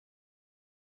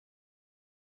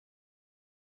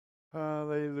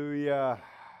Hallelujah.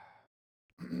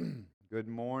 Good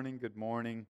morning. Good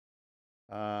morning.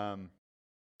 Um,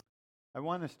 I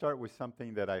want to start with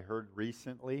something that I heard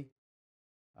recently,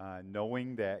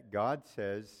 knowing that God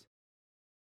says,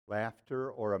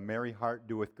 laughter or a merry heart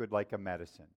doeth good like a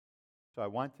medicine. So I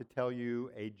want to tell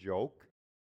you a joke,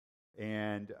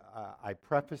 and I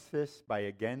preface this by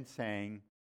again saying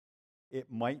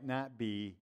it might not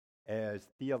be as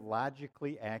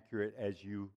theologically accurate as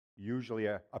you usually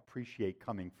appreciate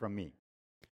coming from me.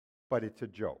 But it's a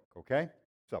joke, okay?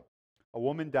 So, a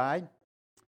woman died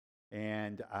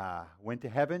and went to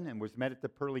heaven and was met at the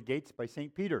pearly gates by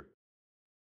St. Peter.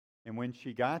 And when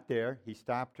she got there, he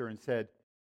stopped her and said,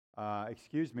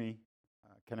 excuse me,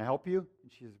 can I help you?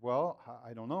 And she says, well,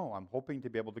 I don't know. I'm hoping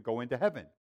to be able to go into heaven.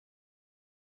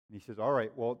 And he says, all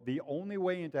right, well, the only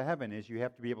way into heaven is you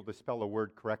have to be able to spell a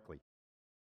word correctly.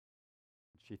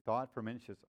 She thought for a minute. She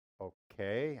says,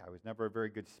 okay, I was never a very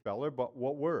good speller, but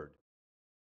what word?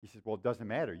 He says, well, it doesn't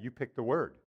matter. You pick the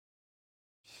word.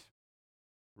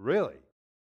 Really?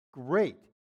 Great.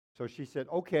 So she said,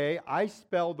 okay, I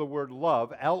spelled the word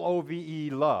love,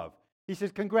 L-O-V-E, love. He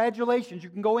says, congratulations,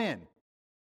 you can go in.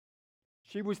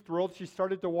 She was thrilled. She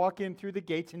started to walk in through the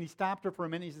gates, and he stopped her for a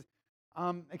minute. He says,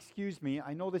 excuse me,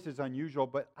 I know this is unusual,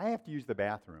 but I have to use the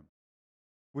bathroom.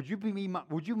 Would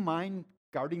you mind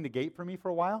guarding the gate for me for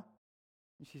a while?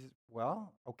 And she says,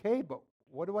 well, okay, but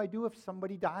what do I do if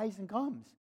somebody dies and comes?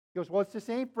 He goes, well, it's the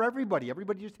same for everybody.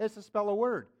 Everybody just has to spell a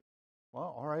word.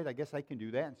 Well, all right, I guess I can do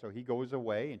that. And so he goes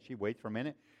away, and she waits for a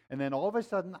minute. And then all of a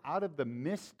sudden, out of the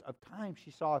mist of time,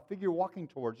 she saw a figure walking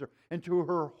towards her. And to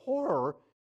her horror,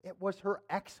 it was her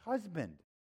ex-husband.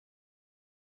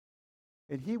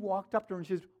 And he walked up to her and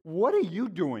says, what are you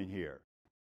doing here?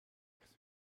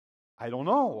 I don't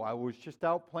know. I was just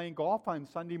out playing golf on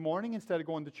Sunday morning instead of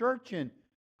going to church, and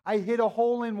I hit a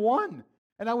hole in one.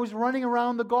 And I was running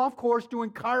around the golf course doing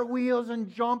cartwheels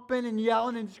and jumping and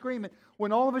yelling and screaming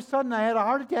when all of a sudden I had a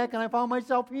heart attack and I found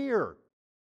myself here.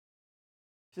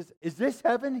 She says, is this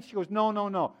heaven? She goes,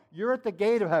 no. You're at the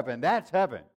gate of heaven. That's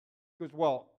heaven. He goes,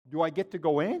 well, do I get to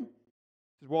go in?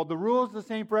 He says, well, the rule is the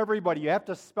same for everybody. You have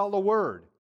to spell a word.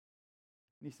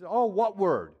 And he said, oh, what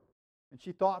word? And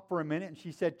she thought for a minute and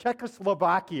she said,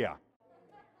 Czechoslovakia.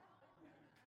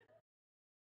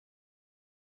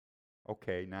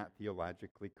 Okay, not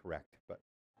theologically correct, but.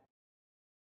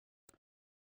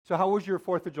 So how was your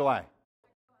 4th of July? Did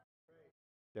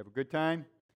you have a good time?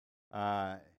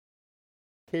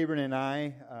 Karen and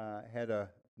I had a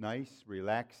nice,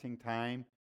 relaxing time.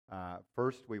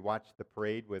 First, we watched the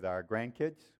parade with our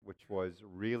grandkids, which was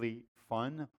really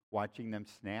fun, watching them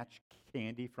snatch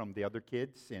candy from the other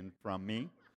kids and from me.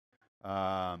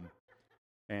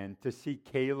 And to see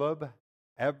Caleb,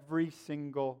 every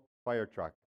single fire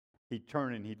truck, he'd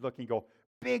turn and he'd look and go,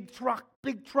 big truck,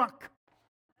 big truck.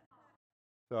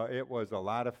 So it was a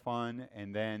lot of fun.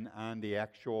 And then on the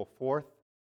actual 4th,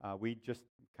 we just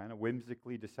kind of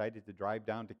whimsically decided to drive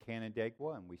down to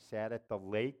Canandaigua, and we sat at the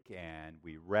lake, and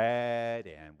we read,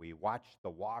 and we watched the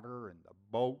water and the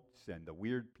boats and the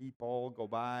weird people go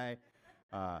by.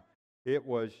 It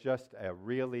was just a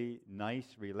really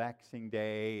nice, relaxing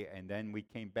day, and then we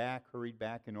came back, hurried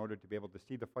back in order to be able to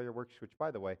see the fireworks, which,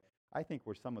 by the way, I think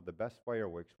were some of the best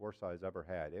fireworks Warsaw has ever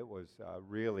had. It was a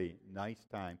really nice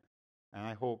time, and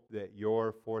I hope that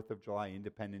your 4th of July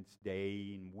Independence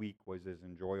Day and week was as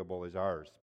enjoyable as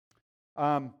ours.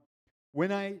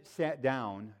 When I sat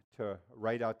down to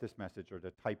write out this message or to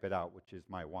type it out, which is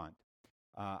my want,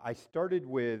 I started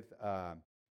with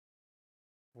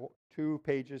 2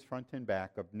 pages front and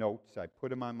back of notes. I put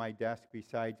them on my desk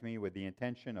beside me with the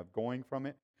intention of going from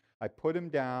it. I put them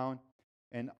down,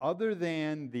 and other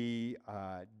than the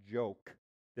joke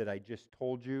that I just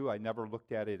told you, I never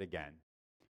looked at it again.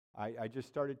 I just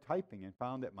started typing and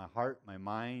found that my heart, my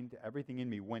mind, everything in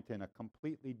me went in a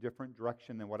completely different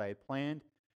direction than what I had planned.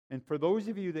 And for those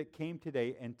of you that came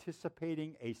today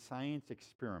anticipating a science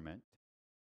experiment,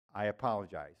 I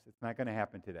apologize. It's not going to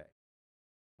happen today.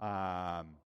 I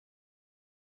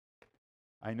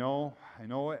know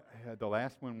the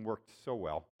last one worked so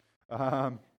well.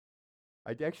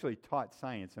 I'd actually taught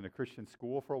science in a Christian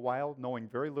school for a while, knowing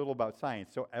very little about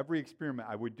science. So every experiment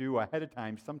I would do ahead of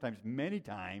time, sometimes many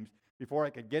times, before I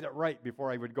could get it right,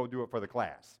 before I would go do it for the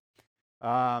class.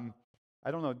 I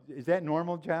don't know, is that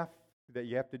normal, Jeff, that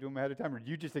you have to do them ahead of time? Or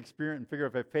do you just experiment and figure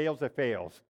if it fails, it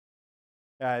fails?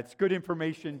 It's good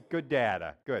information, good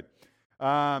data, good.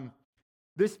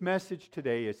 This message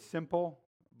today is simple,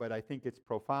 but I think it's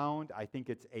profound. I think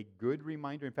it's a good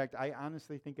reminder. In fact, I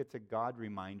honestly think it's a God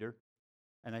reminder.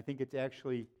 And I think it's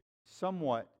actually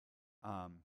somewhat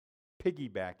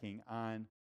piggybacking on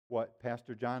what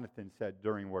Pastor Jonathan said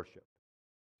during worship.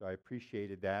 So I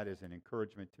appreciated that as an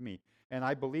encouragement to me. And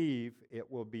I believe it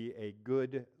will be a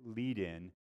good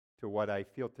lead-in to what I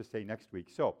feel to say next week.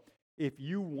 So if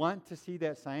you want to see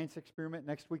that science experiment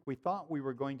next week, we thought we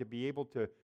were going to be able to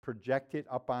project it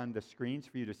up on the screens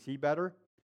for you to see better.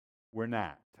 We're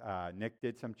not. Nick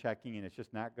did some checking, and it's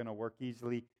just not going to work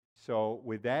easily. So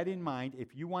with that in mind,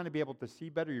 if you want to be able to see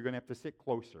better, you're going to have to sit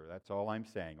closer. That's all I'm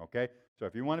saying, okay? So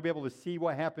if you want to be able to see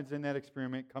what happens in that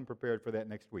experiment, come prepared for that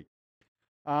next week.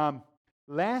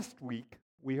 Last week,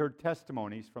 we heard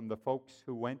testimonies from the folks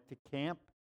who went to camp,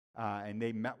 and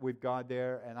they met with God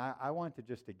there. And I want to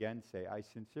just again say, I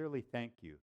sincerely thank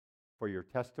you for your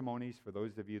testimonies, for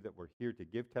those of you that were here to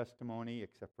give testimony,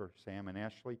 except for Sam and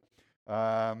Ashley.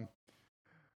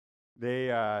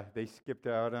 They skipped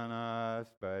out on us,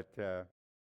 but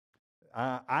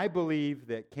I believe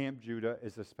that Camp Judah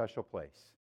is a special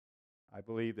place. I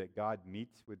believe that God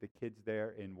meets with the kids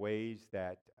there in ways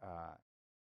that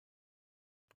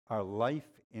are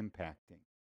life-impacting,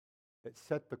 that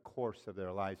set the course of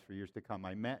their lives for years to come.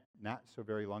 I met not so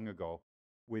very long ago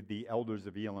with the elders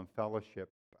of Elam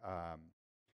Fellowship,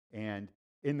 and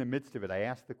in the midst of it, I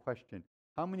asked the question,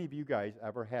 how many of you guys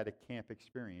ever had a camp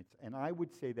experience? And I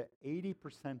would say that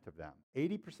 80% of them,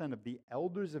 80% of the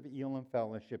elders of Elam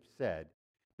Fellowship said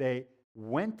they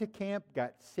went to camp,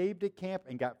 got saved at camp,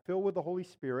 and got filled with the Holy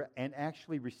Spirit, and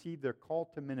actually received their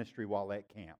call to ministry while at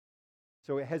camp.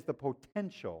 So it has the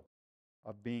potential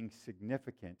of being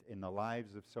significant in the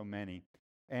lives of so many.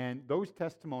 And those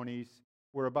testimonies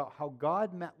were about how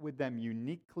God met with them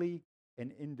uniquely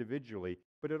and individually,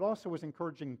 but it also was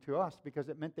encouraging to us because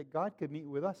it meant that God could meet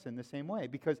with us in the same way.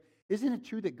 Because isn't it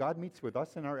true that God meets with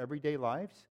us in our everyday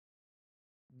lives?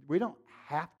 We don't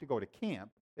have to go to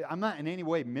camp. I'm not in any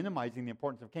way minimizing the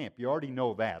importance of camp. You already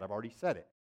know that. I've already said it.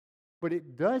 But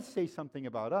it does say something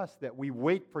about us that we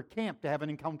wait for camp to have an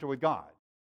encounter with God.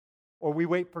 Or we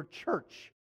wait for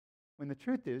church. When the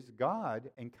truth is, God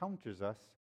encounters us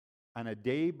on a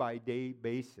day-by-day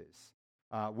basis.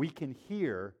 We can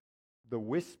hear the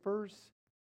whispers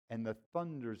and the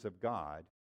thunders of God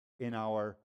in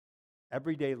our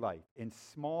everyday life, in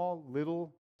small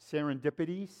little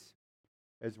serendipities,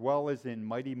 as well as in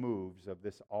mighty moves of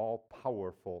this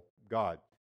all-powerful God.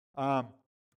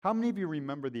 How many of you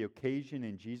remember the occasion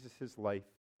in Jesus' life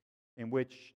in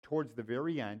which, towards the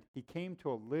very end, he came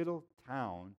to a little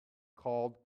town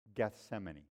called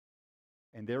Gethsemane?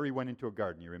 And there he went into a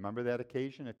garden. You remember that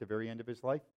occasion at the very end of his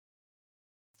life?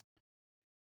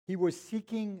 He was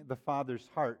seeking the Father's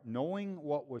heart, knowing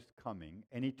what was coming,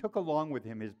 and he took along with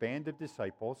him his band of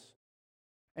disciples.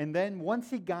 And then once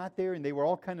he got there and they were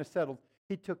all kind of settled,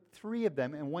 he took 3 of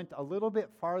them and went a little bit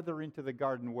farther into the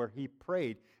garden where he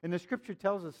prayed. And the scripture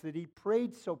tells us that he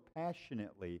prayed so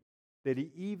passionately that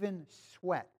he even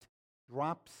sweat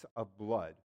drops of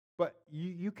blood. But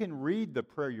you can read the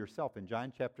prayer yourself. In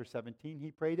John chapter 17,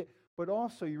 he prayed it. But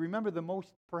also, you remember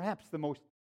perhaps the most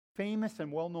famous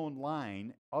and well-known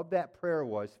line of that prayer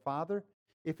was, Father,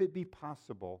 if it be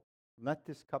possible, let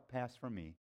this cup pass from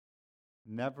me.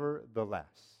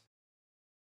 Nevertheless,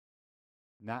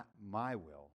 not my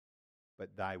will,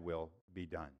 but thy will be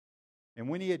done. And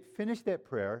when he had finished that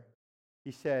prayer,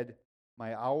 he said,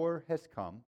 my hour has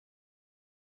come,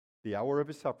 the hour of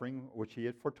his suffering, which he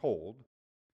had foretold.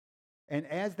 And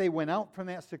as they went out from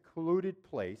that secluded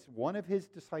place, one of his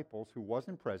disciples who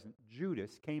wasn't present,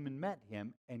 Judas, came and met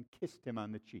him and kissed him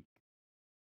on the cheek.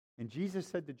 And Jesus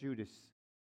said to Judas,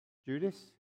 Judas,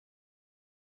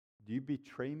 do you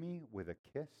betray me with a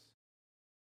kiss?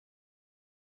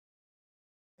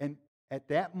 And at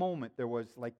that moment, there was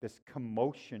like this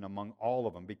commotion among all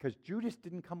of them because Judas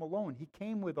didn't come alone. He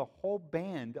came with a whole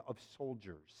band of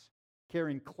soldiers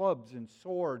carrying clubs and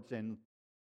swords and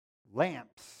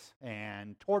lamps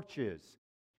and torches.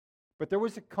 But there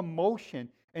was a commotion,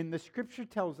 and the scripture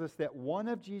tells us that one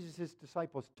of Jesus'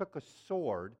 disciples took a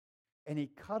sword and he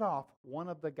cut off one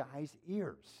of the guy's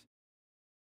ears.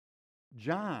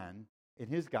 John, in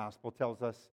his gospel, tells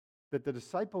us that the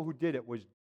disciple who did it was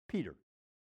Peter.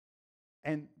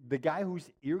 And the guy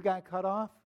whose ear got cut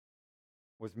off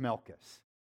was Malchus.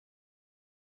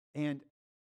 And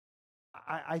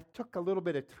I took a little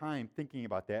bit of time thinking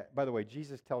about that. By the way,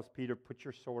 Jesus tells Peter, put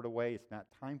your sword away. It's not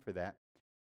time for that.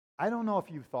 I don't know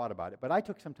if you've thought about it, but I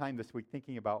took some time this week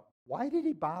thinking about why did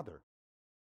he bother?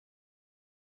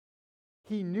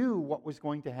 He knew what was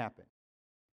going to happen.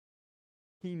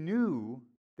 He knew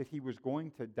that he was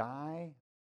going to die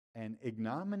an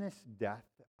ignominious death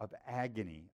of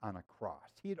agony on a cross.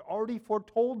 He had already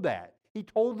foretold that. He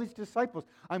told his disciples,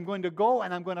 I'm going to go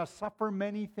and I'm going to suffer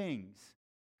many things.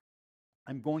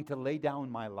 I'm going to lay down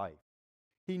my life.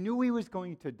 He knew he was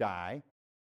going to die.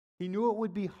 He knew it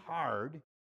would be hard.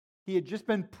 He had just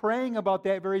been praying about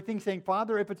that very thing, saying,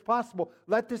 Father, if it's possible,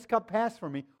 let this cup pass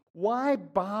from me. Why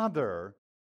bother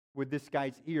with this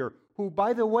guy's ear, who,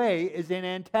 by the way, is an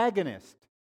antagonist?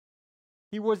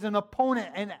 He was an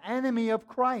opponent, an enemy of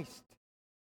Christ.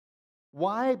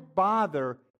 Why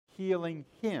bother healing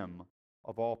him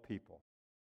of all people?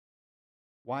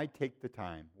 Why take the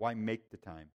time? Why make the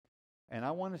time? And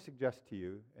I want to suggest to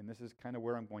you, and this is kind of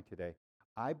where I'm going today,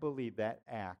 I believe that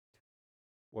act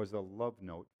was a love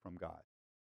note from God.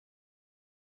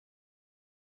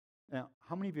 Now,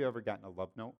 how many of you have ever gotten a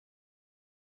love note?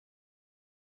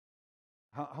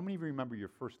 How many of you remember your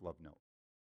first love note?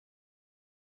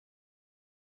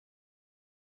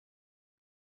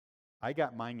 I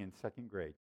got mine in second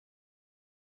grade.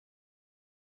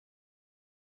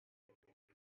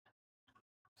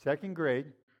 Second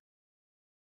grade,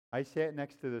 I sat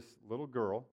next to this little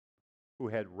girl who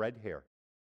had red hair.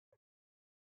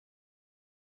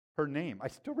 Her name, I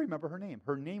still remember her name.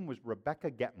 Her name was Rebecca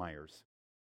Getmeyers.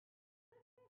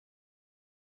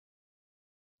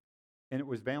 And it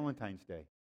was Valentine's Day.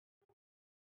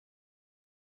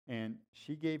 And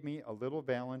she gave me a little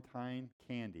Valentine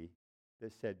candy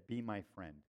that said, "Be my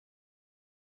friend."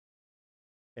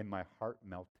 And my heart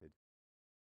melted.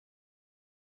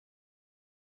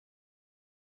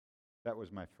 That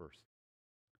was my first.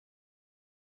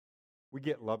 We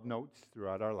get love notes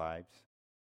throughout our lives.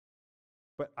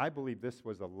 But I believe this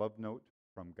was a love note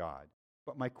from God.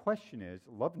 But my question is,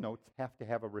 love notes have to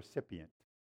have a recipient.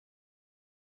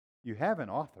 You have an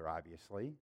author,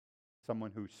 obviously,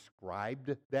 someone who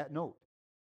scribed that note.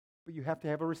 But you have to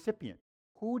have a recipient.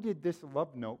 Who did this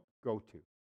love note go to?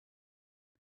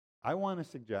 I want to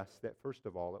suggest that, first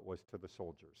of all, it was to the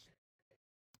soldiers,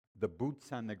 the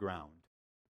boots on the ground.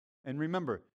 And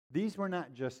remember, these were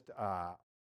not just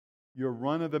your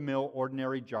run-of-the-mill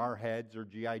ordinary jarheads or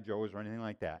G.I. Joes or anything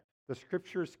like that. The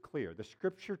Scripture is clear. The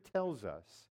Scripture tells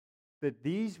us that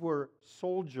these were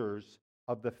soldiers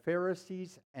of the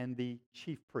Pharisees and the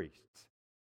chief priests.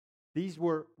 These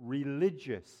were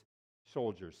religious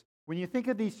soldiers. When you think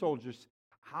of these soldiers,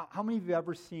 how many of you have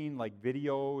ever seen like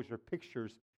videos or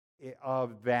pictures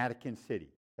of Vatican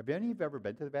City? Have any of you ever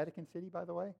been to the Vatican City, by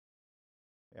the way?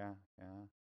 Yeah.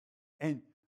 And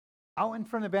out in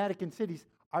front of Vatican cities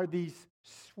are these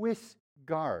Swiss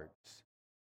guards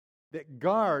that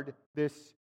guard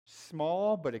this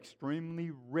small but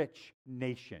extremely rich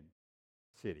nation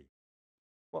city.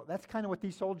 Well, that's kind of what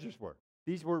these soldiers were.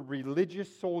 These were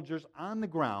religious soldiers on the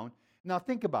ground. Now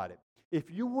think about it. If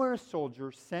you were a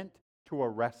soldier sent to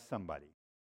arrest somebody,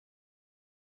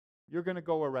 you're going to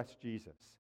go arrest Jesus.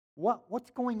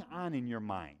 What's going on in your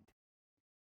mind?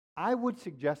 I would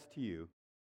suggest to you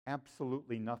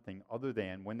absolutely nothing other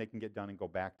than when they can get done and go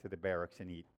back to the barracks and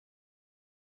eat.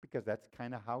 Because that's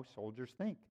kind of how soldiers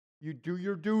think. You do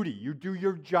your duty. You do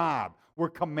your job. We're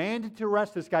commanded to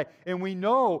arrest this guy, and we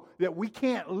know that we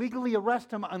can't legally arrest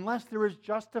him unless there is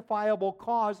justifiable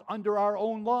cause under our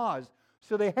own laws.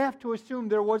 So they have to assume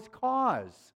there was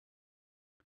cause.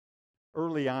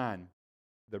 Early on,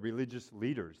 the religious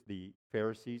leaders, the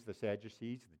Pharisees, the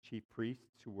Sadducees, the chief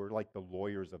priests, who were like the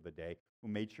lawyers of the day, who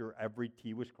made sure every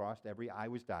T was crossed, every I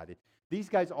was dotted. These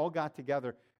guys all got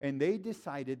together, and they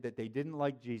decided that they didn't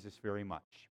like Jesus very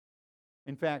much.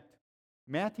 In fact,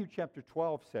 Matthew chapter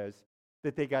 12 says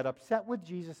that they got upset with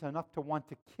Jesus enough to want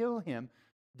to kill him.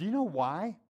 Do you know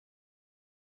why?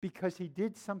 Because he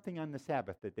did something on the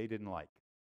Sabbath that they didn't like.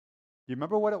 Do you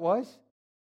remember what it was?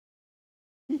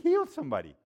 He healed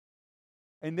somebody.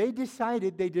 And they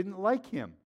decided they didn't like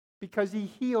him because he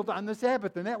healed on the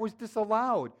Sabbath, and that was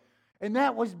disallowed. And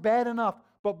that was bad enough.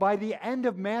 But by the end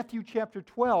of Matthew chapter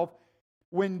 12,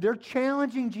 when they're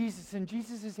challenging Jesus and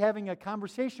Jesus is having a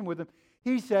conversation with them,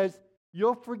 he says,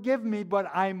 "You'll forgive me, but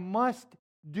I must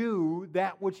do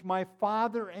that which my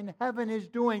Father in heaven is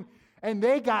doing." And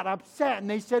they got upset and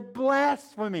they said,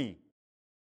 "Blasphemy.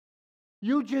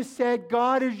 You just said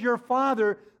God is your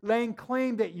Father, laying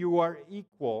claim that you are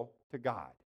equal to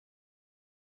God."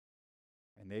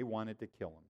 And they wanted to kill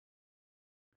him.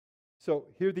 So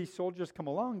here these soldiers come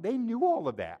along. They knew all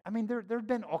of that. I mean, there'd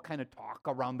been all kind of talk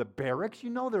around the barracks. You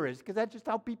know there is, because that's just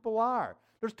how people are.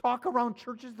 There's talk around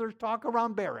churches. There's talk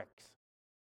around barracks.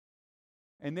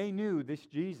 And they knew this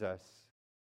Jesus,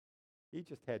 he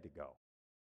just had to go.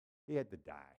 He had to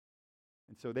die.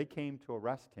 And so they came to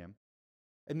arrest him.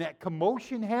 And that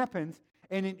commotion happens,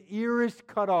 and an ear is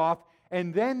cut off.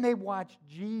 And then they watch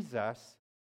Jesus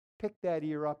pick that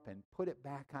ear up and put it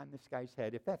back on this guy's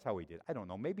head, if that's how he did. I don't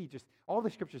know. Maybe just, all the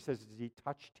Scripture says is he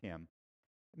touched him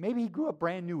Maybe he grew up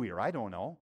brand new here. I don't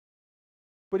know.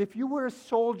 But if you were a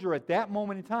soldier at that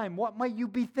moment in time, what might you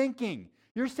be thinking?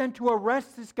 You're sent to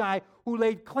arrest this guy who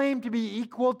laid claim to be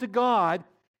equal to God,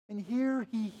 and here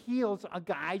he heals a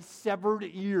guy's severed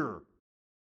ear.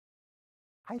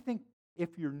 I think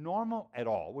if you're normal at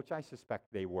all, which I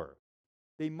suspect they were,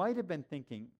 they might have been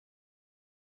thinking,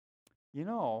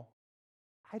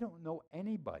 I don't know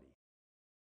anybody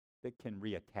that can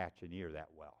reattach an ear that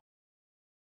well.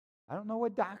 I don't know a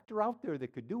doctor out there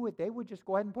that could do it. They would just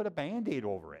go ahead and put a Band-Aid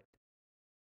over it.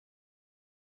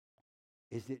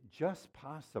 Is it just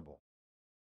possible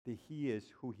that he is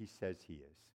who he says he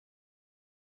is?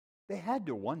 They had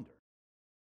to wonder.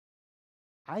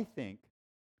 I think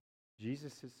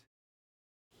Jesus'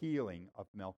 healing of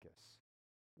Malchus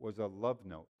was a love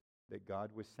note that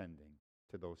God was sending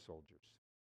to those soldiers.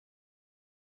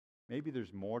 Maybe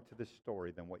there's more to this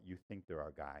story than what you think there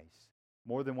are, guys.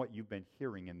 More than what you've been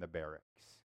hearing in the barracks.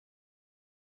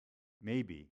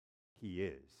 Maybe he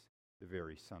is the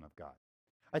very Son of God.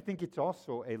 I think it's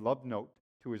also a love note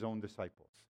to his own disciples.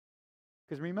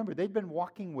 Because remember, they'd been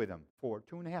walking with him for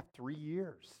 2.5, 3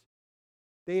 years.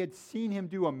 They had seen him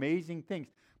do amazing things.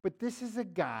 But this is a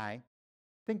guy,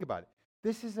 think about it,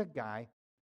 this is a guy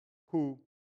who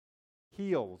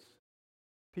heals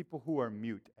people who are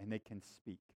mute and they can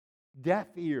speak. Deaf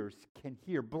ears can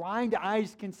hear. Blind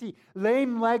eyes can see.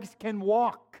 Lame legs can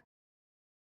walk.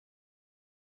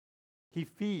 He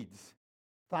feeds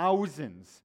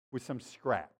thousands with some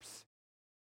scraps.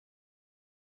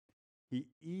 He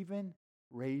even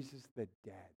raises the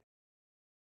dead.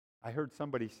 I heard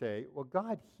somebody say, well,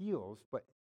 God heals, but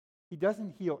he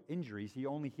doesn't heal injuries. He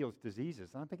only heals diseases.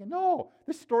 And I'm thinking, no,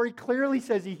 this story clearly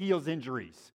says he heals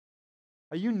injuries.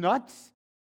 Are you nuts?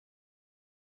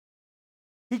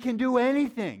 He can do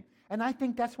anything. And I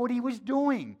think that's what he was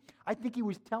doing. I think he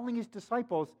was telling his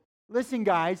disciples, listen,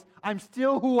 guys, I'm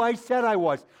still who I said I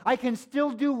was. I can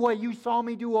still do what you saw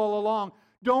me do all along.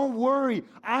 Don't worry.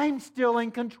 I'm still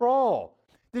in control.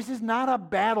 This is not a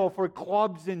battle for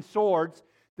clubs and swords.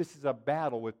 This is a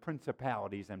battle with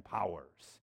principalities and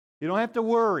powers. You don't have to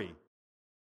worry.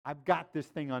 I've got this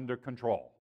thing under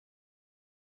control.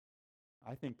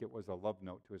 I think it was a love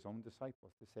note to his own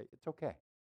disciples to say, it's okay.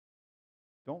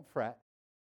 Don't fret.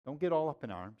 Don't get all up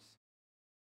in arms.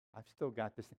 I've still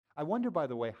got this thing. I wonder, by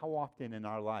the way, how often in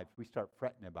our lives we start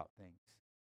fretting about things,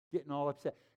 getting all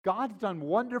upset. God's done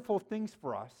wonderful things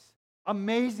for us,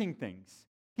 amazing things.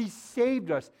 He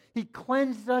saved us. He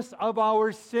cleansed us of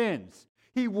our sins.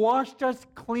 He washed us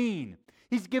clean.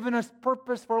 He's given us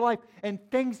purpose for life. And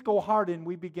things go hard and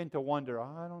we begin to wonder,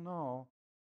 I don't know,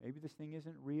 maybe this thing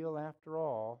isn't real after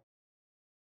all.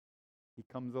 He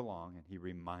comes along and he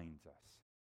reminds us.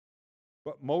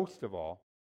 But most of all,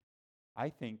 I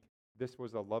think this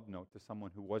was a love note to someone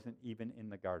who wasn't even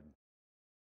in the garden.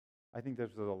 I think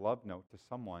this was a love note to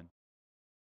someone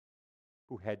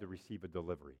who had to receive a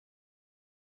delivery,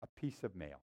 a piece of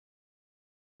mail.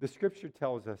 The scripture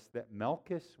tells us that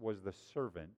Malchus was the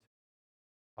servant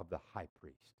of the high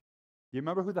priest. Do you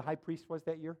remember who the high priest was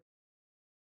that year?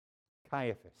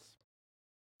 Caiaphas.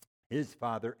 His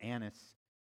father, Annas,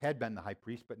 had been the high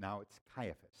priest, but now it's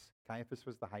Caiaphas. Caiaphas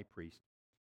was the high priest.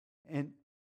 And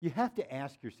you have to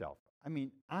ask yourself, I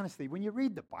mean, honestly, when you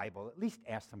read the Bible, at least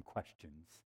ask some questions.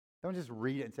 Don't just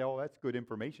read it and say, oh, that's good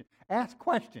information. Ask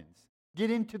questions.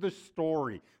 Get into the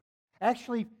story.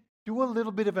 Actually, do a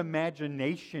little bit of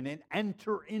imagination and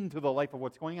enter into the life of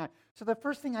what's going on. So the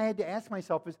first thing I had to ask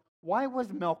myself is, why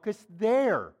was Malchus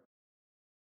there?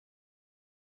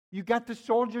 You got the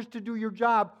soldiers to do your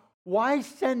job. Why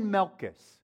send Malchus?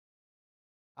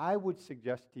 I would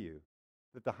suggest to you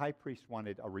that the high priest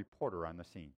wanted a reporter on the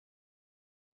scene.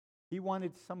 He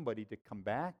wanted somebody to come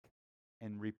back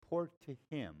and report to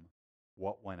him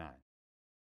what went on.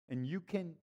 And you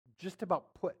can just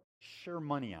about put sure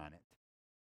money on it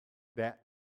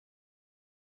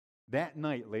that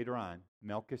night later on,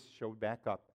 Malchus showed back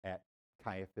up at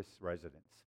Caiaphas' residence.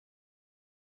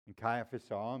 And Caiaphas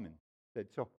saw him and said,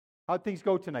 so how'd things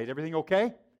go tonight? Everything okay?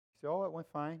 He said, oh, it went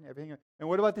fine. Everything. And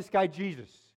what about this guy Jesus?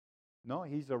 No,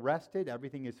 he's arrested.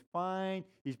 Everything is fine.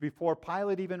 He's before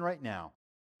Pilate even right now.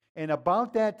 And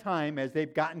about that time, as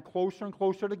they've gotten closer and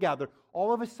closer together,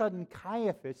 all of a sudden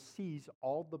Caiaphas sees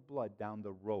all the blood down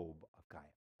the robe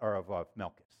of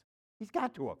Malchus. He's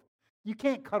got to have. You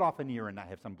can't cut off an ear and not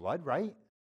have some blood, right?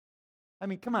 I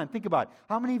mean, come on, think about it.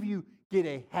 How many of you get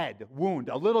a head wound,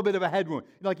 a little bit of a head wound?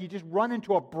 Like you just run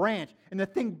into a branch and the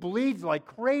thing bleeds like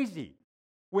crazy.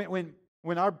 When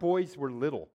our boys were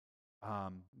little,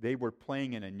 they were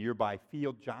playing in a nearby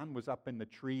field. John was up in the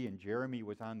tree and Jeremy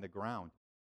was on the ground.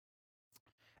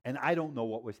 And I don't know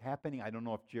what was happening. I don't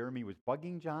know if Jeremy was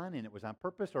bugging John and it was on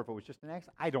purpose or if it was just an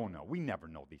accident. I don't know. We never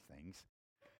know these things.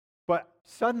 But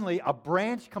suddenly a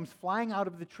branch comes flying out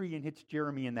of the tree and hits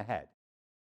Jeremy in the head.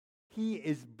 He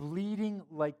is bleeding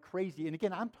like crazy. And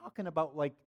again, I'm talking about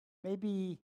like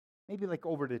maybe like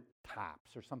over the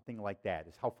tops or something like that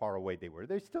is how far away they were.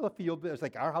 There's still a field. There's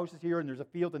like our house is here and there's a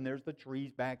field and there's the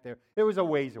trees back there. It was a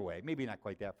ways away. Maybe not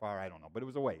quite that far. I don't know. But it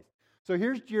was a ways. So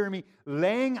here's Jeremy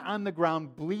laying on the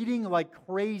ground, bleeding like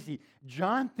crazy.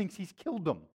 John thinks he's killed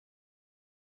him.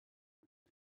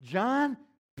 John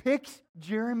picks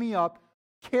Jeremy up,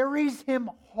 carries him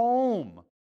home,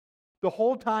 the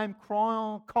whole time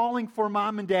calling for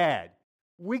mom and dad.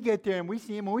 We get there and we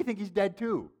see him and we think he's dead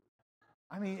too.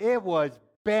 I mean, it was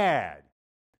bad.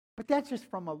 But that's just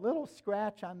from a little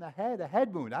scratch on the head, a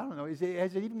head wound. I don't know. Has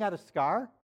it even got a scar?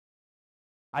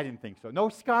 I didn't think so. No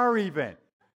scar even.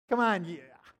 Come on.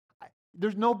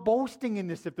 There's no boasting in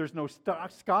this if there's no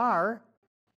scar.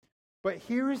 But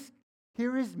here is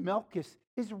Malchus,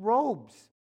 his robes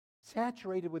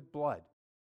saturated with blood.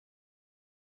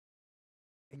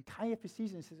 And Caiaphas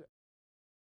sees it and says,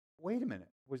 wait a minute.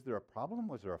 Was there a problem?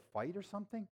 Was there a fight or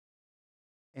something?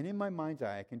 And in my mind's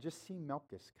eye, I can just see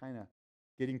Malchus kind of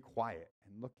getting quiet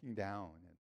and looking down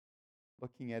and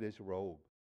looking at his robe.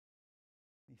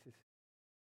 He says,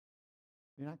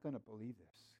 you're not going to believe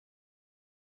this.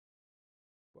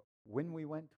 But when we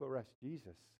went to arrest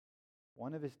Jesus,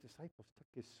 one of his disciples took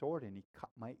his sword and he cut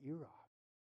my ear off.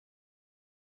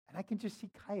 And I can just see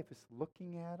Caiaphas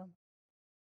looking at him,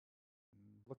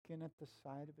 looking at the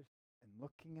side of his, and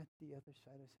looking at the other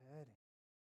side of his head.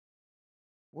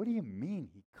 What do you mean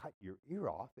he cut your ear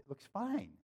off? It looks fine.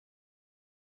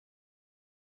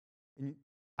 And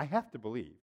I have to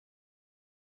believe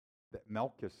that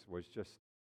Malchus was just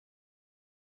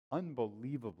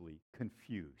unbelievably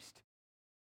confused.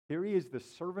 Here he is, the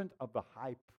servant of the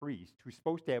high priest, who's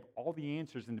supposed to have all the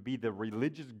answers and to be the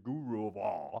religious guru of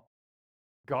all,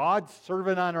 God's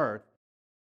servant on earth.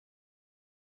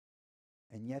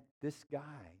 And yet this guy,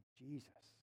 Jesus,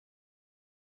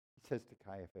 he says to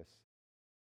Caiaphas,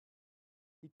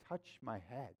 he touched my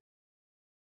head,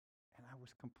 and I was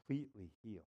completely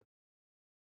healed.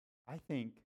 I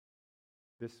think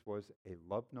this was a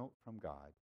love note from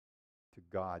God to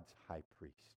God's high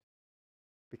priest.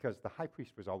 Because the high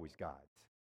priest was always God's.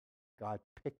 God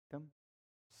picked him,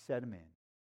 set him in.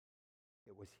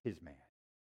 It was his man,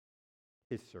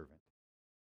 his servant.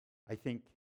 I think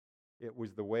it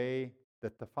was the way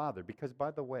that the Father, because by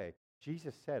the way,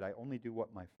 Jesus said, I only do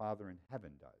what my Father in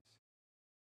heaven does.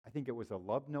 I think it was a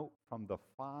love note from the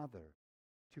Father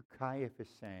to Caiaphas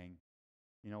saying,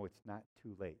 you know, it's not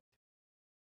too late.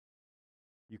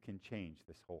 You can change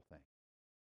this whole thing.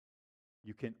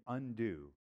 You can undo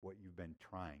what you've been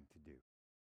trying to do.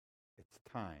 It's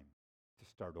time to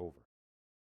start over.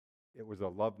 It was a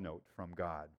love note from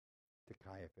God to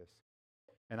Caiaphas.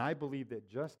 And I believe that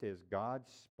just as God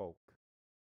spoke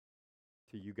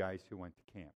to you guys who went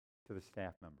to camp, to the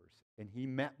staff members, and he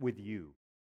met with you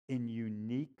in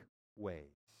unique ways,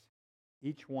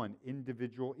 each one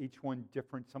individual, each one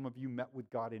different. Some of you met with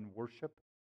God in worship.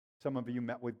 Some of you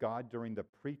met with God during the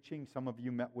preaching. Some of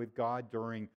you met with God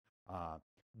during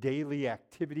daily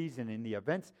activities and in the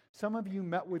events. Some of you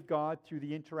met with God through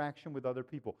the interaction with other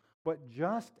people. But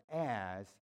just as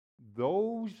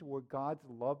those were God's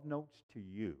love notes to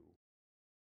you,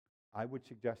 I would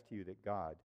suggest to you that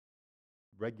God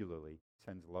regularly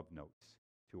sends love notes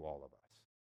to all of us.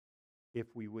 If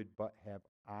we would but have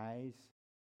eyes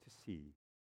to see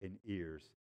and ears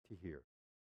to hear.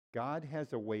 God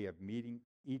has a way of meeting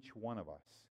each one of us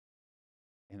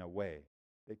in a way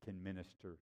that can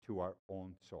minister to our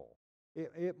own soul.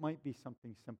 It might be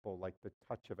something simple like the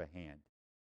touch of a hand.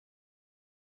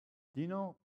 Do you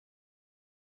know,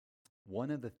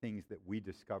 one of the things that we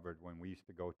discovered when we used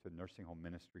to go to nursing home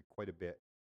ministry quite a bit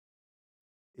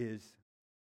is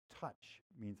touch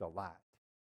means a lot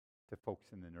to folks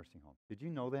in the nursing home. Did you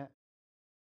know that?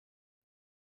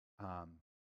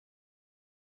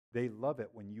 They love it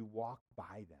when you walk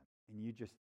by them and you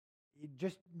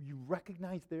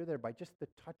recognize they're there by just the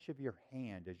touch of your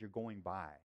hand as you're going by.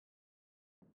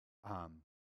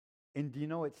 And do you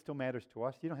know it still matters to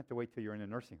us? You don't have to wait till you're in a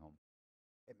nursing home.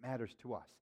 It matters to us.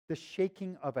 The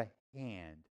shaking of a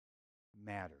hand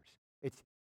matters. It's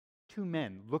two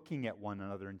men looking at one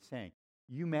another and saying,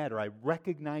 you matter. I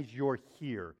recognize you're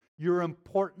here. You're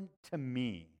important to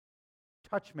me.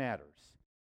 Touch matters.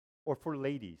 Or for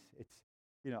ladies, it's,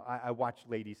 I watch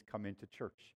ladies come into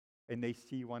church and they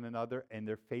see one another and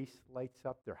their face lights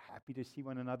up. They're happy to see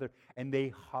one another and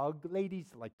they hug. Ladies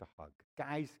like to hug.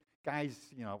 Guys, guys,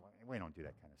 we don't do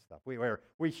that kind of stuff.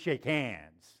 We shake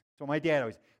hands. So my dad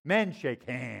always, men shake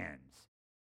hands.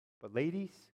 But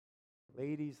ladies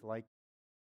like,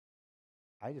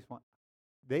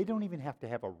 they don't even have to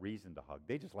have a reason to hug.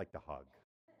 They just like to hug.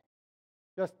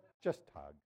 Just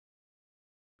hug.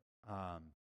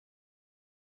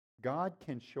 God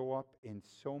can show up in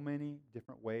so many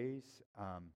different ways.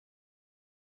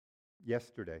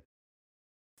 Yesterday,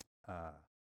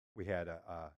 we had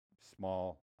a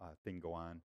small thing go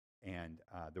on, and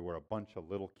there were a bunch of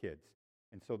little kids.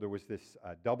 And so there was this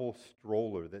double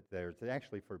stroller that there's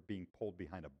actually for being pulled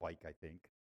behind a bike, I think.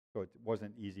 So it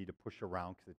wasn't easy to push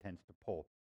around because it tends to pull.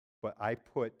 But I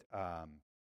put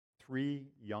 3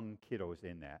 young kiddos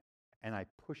in that, and I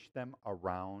pushed them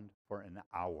around for an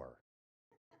hour.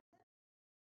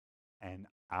 An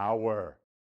hour.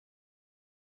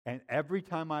 And every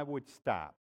time I would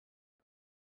stop,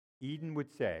 Eden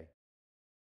would say,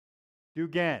 do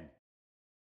again.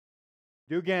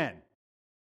 Do again.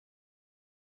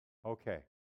 Okay.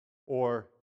 Or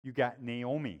you got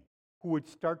Naomi, who would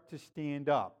start to stand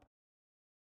up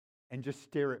and just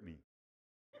stare at me.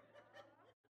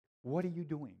 What are you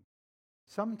doing?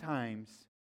 Sometimes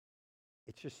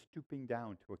it's just stooping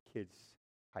down to a kid's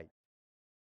height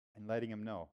and letting them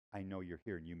know, I know you're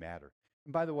here and you matter.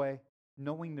 And by the way,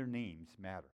 knowing their names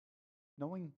matter.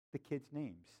 Knowing the kids'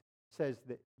 names says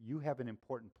that you have an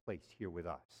important place here with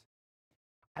us.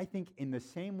 I think in the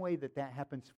same way that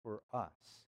happens for us,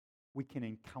 we can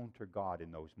encounter God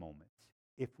in those moments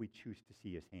if we choose to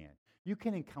see his hand. You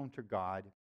can encounter God.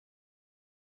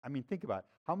 I mean, think about it.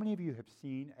 How many of you have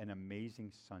seen an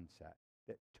amazing sunset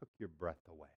that took your breath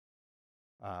away?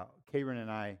 Karen and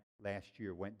I last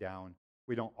year went down.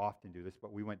 We don't often do this,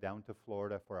 but we went down to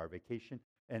Florida for our vacation,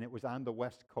 and it was on the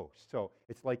West Coast. So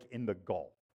it's like in the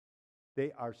Gulf.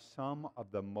 They are some of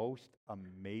the most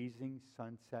amazing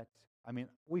sunsets. I mean,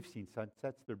 we've seen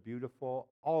sunsets. They're beautiful.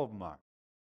 All of them are.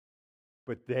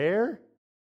 But there,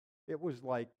 it was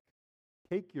like,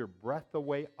 take your breath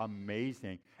away,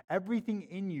 amazing. Everything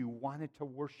in you wanted to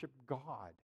worship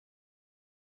God.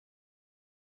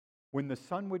 When the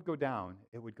sun would go down,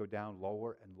 it would go down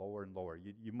lower and lower and lower.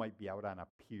 You might be out on a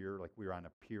pier, like we were on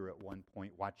a pier at one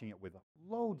point, watching it with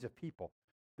loads of people.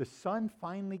 The sun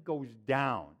finally goes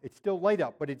down. It's still light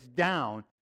up, but it's down.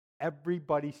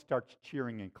 Everybody starts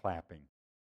cheering and clapping.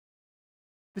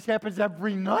 This happens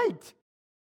every night.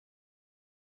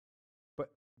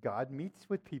 But God meets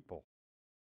with people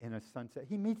in a sunset.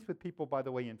 He meets with people, by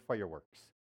the way, in fireworks.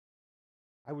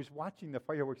 I was watching the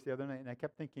fireworks the other night, and I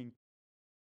kept thinking,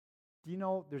 do you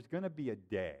know, there's going to be a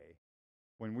day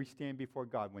when we stand before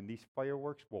God when these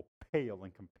fireworks will pale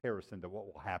in comparison to what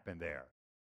will happen there.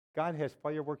 God has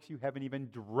fireworks you haven't even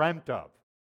dreamt of.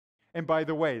 And by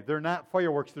the way, they're not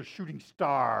fireworks, they're shooting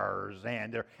stars,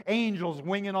 and they're angels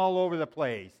winging all over the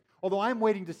place. Although I'm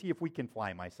waiting to see if we can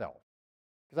fly myself,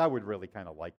 because I would really kind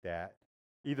of like that.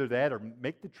 Either that or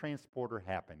make the transporter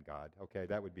happen, God. Okay,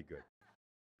 that would be good.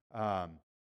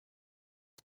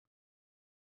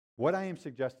 What I am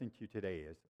suggesting to you today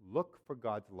is look for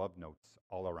God's love notes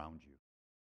all around you.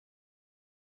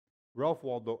 Ralph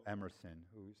Waldo Emerson,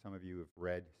 who some of you have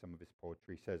read some of his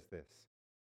poetry, says this: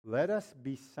 let us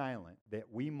be silent that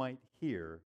we might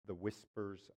hear the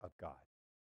whispers of God.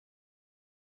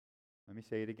 Let me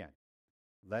say it again.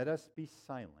 Let us be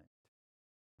silent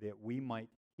that we might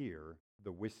hear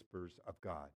the whispers of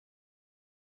God.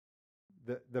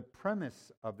 The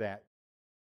premise of that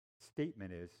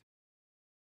statement is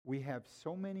we have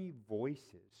so many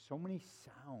voices, so many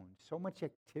sounds, so much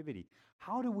activity.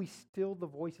 How do we still the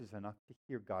voices enough to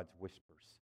hear God's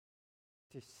whispers?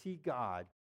 To see God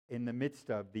in the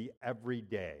midst of the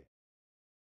everyday.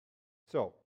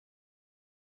 So,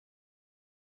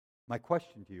 my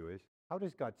question to you is, how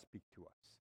does God speak to us?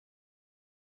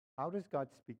 How does God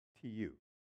speak to you?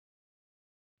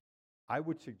 I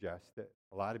would suggest that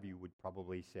a lot of you would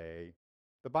probably say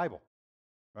the Bible,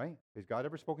 right? Has God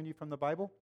ever spoken to you from the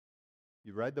Bible?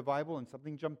 You read the Bible and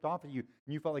something jumped off at you,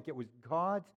 and you felt like it was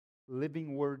God's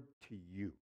living word to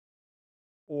you.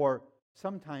 Or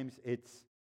sometimes it's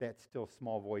that still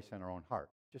small voice in our own heart,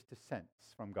 just a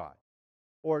sense from God.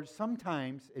 Or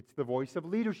sometimes it's the voice of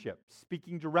leadership,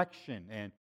 speaking direction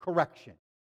and correction.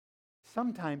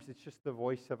 Sometimes it's just the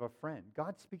voice of a friend.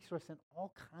 God speaks to us in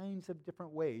all kinds of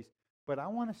different ways, but I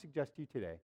want to suggest to you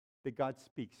today that God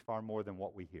speaks far more than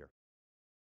what we hear.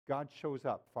 God shows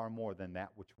up far more than that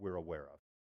which we're aware of.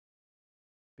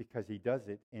 Because he does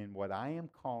it in what I am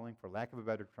calling, for lack of a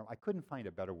better term, I couldn't find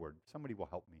a better word. Somebody will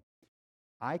help me.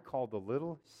 I call the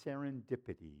little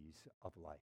serendipities of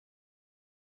life.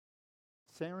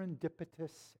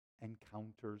 Serendipitous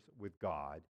encounters with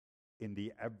God in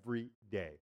the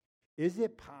everyday. Is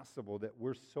it possible that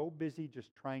we're so busy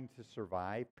just trying to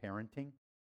survive parenting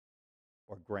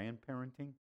or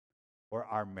grandparenting or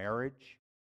our marriage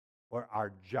or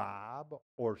our job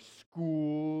or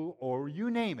school or you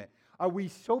name it? Are we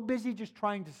so busy just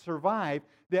trying to survive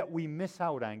that we miss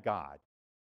out on God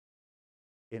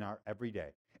in our everyday?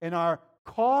 And our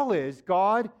call is,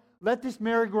 God, let this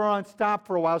merry-go-round stop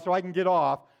for a while so I can get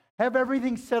off. Have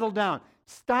everything settled down.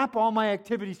 Stop all my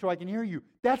activities so I can hear you.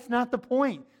 That's not the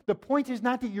point. The point is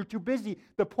not that you're too busy.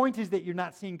 The point is that you're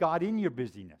not seeing God in your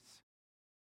busyness,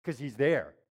 because He's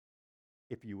there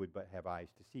if you would but have eyes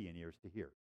to see and ears to hear.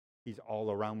 He's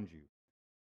all around you.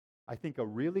 I think a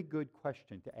really good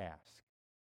question to ask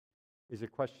is a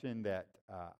question that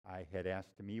I had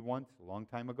asked to me once a long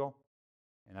time ago,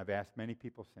 and I've asked many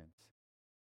people since.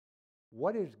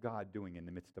 What is God doing in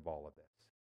the midst of all of this?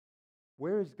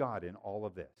 Where is God in all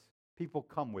of this? People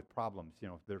come with problems.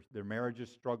 Their marriage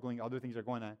is struggling. Other things are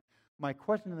going on. My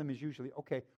question to them is usually,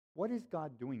 okay, what is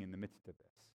God doing in the midst of this?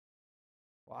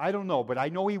 Well, I don't know, but I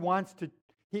know He wants to.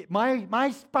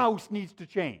 My spouse needs to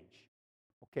change.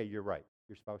 Okay, you're right.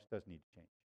 Your spouse does need to change.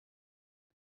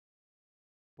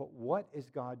 But what is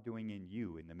God doing in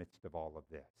you in the midst of all of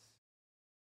this?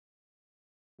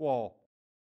 Well,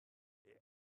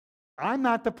 I'm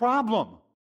not the problem.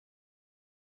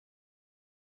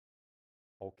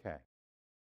 Okay,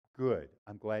 good.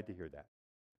 I'm glad to hear that.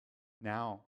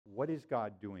 Now, what is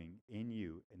God doing in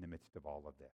you in the midst of all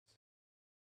of this?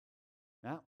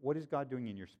 Now, what is God doing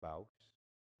in your spouse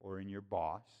or in your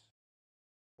boss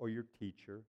or your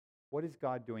teacher? What is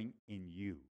God doing in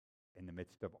you in the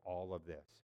midst of all of this?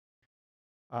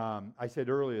 I said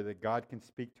earlier that God can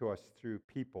speak to us through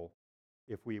people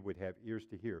if we would have ears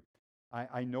to hear.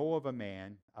 I know of a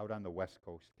man out on the West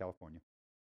Coast, California,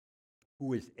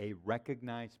 who is a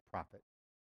recognized prophet.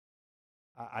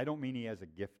 I don't mean he has a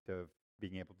gift of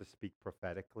being able to speak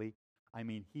prophetically. I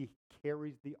mean, he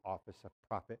carries the office of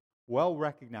prophet, well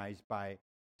recognized by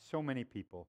so many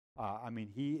people.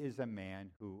 He is a man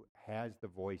who has the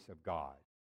voice of God.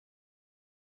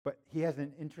 But he has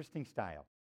an interesting style.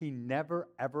 He never,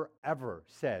 ever, ever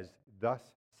says, "Thus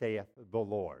saith the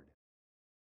Lord."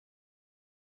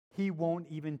 He won't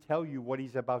even tell you what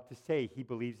he's about to say he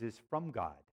believes is from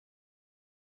God.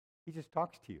 He just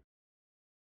talks to you.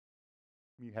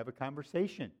 You have a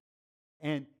conversation.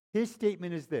 And his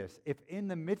statement is this: if in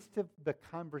the midst of the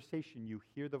conversation you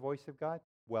hear the voice of God,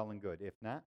 well and good. If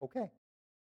not, okay.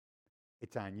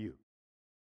 It's on you.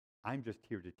 I'm just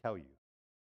here to tell you.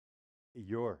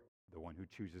 You're the one who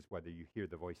chooses whether you hear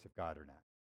the voice of God or not.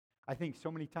 I think so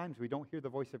many times we don't hear the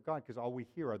voice of God because all we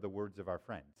hear are the words of our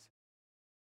friends.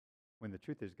 When the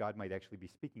truth is, God might actually be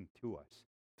speaking to us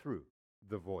through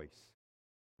the voice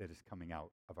that is coming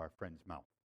out of our friend's mouth.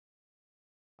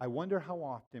 I wonder how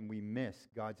often we miss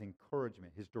God's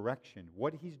encouragement, His direction,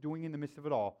 what He's doing in the midst of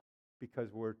it all,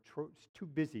 because we're too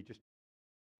busy just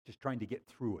trying to get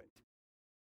through it.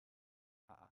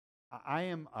 I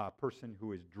am a person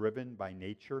who is driven by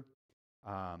nature.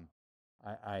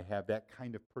 I have that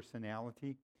kind of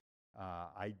personality.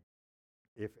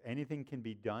 If anything can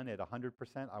be done at 100%,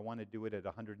 I want to do it at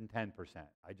 110%.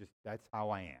 That's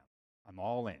how I am. I'm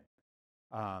all in.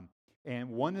 And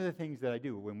one of the things that I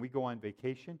do when we go on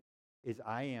vacation is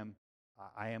I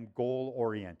am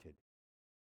goal-oriented.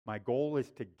 My goal is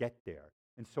to get there.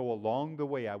 And so along the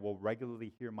way, I will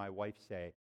regularly hear my wife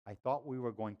say, "I thought we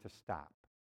were going to stop."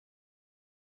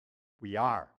 We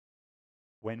are.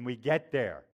 When we get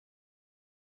there.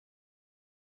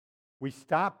 We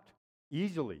stopped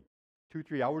easily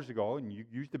 2-3 hours ago, and you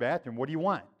used the bathroom. What do you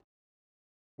want?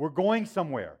 We're going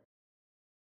somewhere.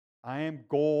 I am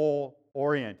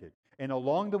goal-oriented. And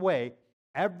along the way,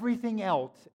 everything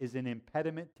else is an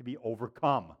impediment to be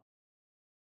overcome.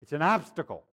 It's an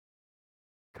obstacle.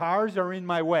 Cars are in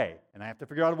my way, and I have to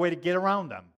figure out a way to get around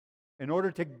them in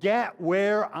order to get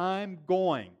where I'm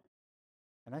going.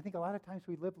 And I think a lot of times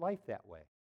we live life that way.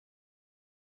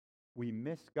 We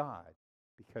miss God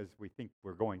because we think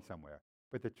we're going somewhere.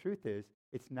 But the truth is,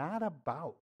 it's not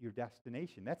about your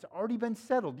destination. That's already been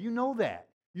settled. You know that.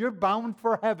 You're bound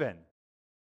for heaven.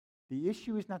 The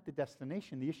issue is not the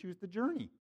destination. The issue is the journey.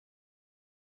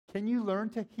 Can you learn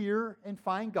to hear and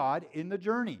find God in the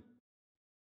journey?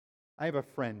 I have a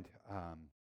friend.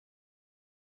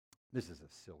 This is a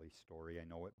silly story, I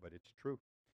know it, but it's true.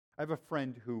 I have a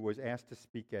friend who was asked to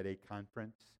speak at a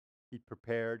conference. He'd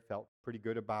prepared, felt pretty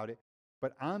good about it.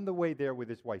 But on the way there with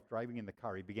his wife, driving in the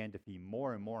car, he began to feel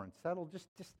more and more unsettled.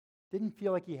 Just didn't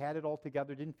feel like he had it all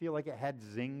together. Didn't feel like it had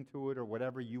zing to it or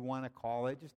whatever you want to call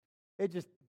it.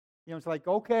 It's like,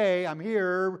 okay, I'm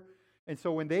here. And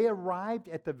so when they arrived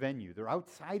at the venue, they're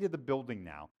outside of the building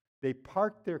now. They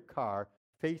parked their car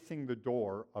facing the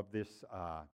door of this,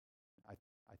 I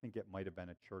think it might have been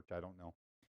a church, I don't know.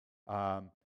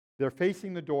 They're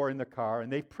facing the door in the car,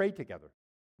 and they pray together.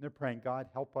 And they're praying, God,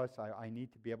 help us. I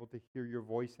need to be able to hear your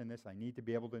voice in this. I need to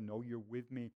be able to know you're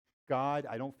with me. God,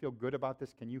 I don't feel good about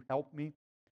this. Can you help me?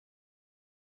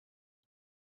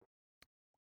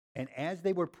 And as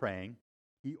they were praying,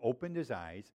 he opened his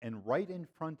eyes, and right in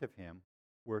front of him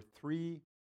were 3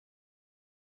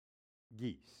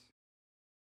 geese.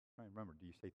 I remember, do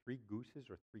you say 3 gooses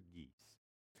or 3 geese?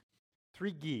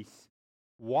 3 geese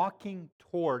walking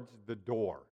towards the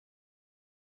door.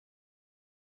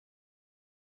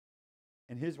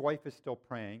 And his wife is still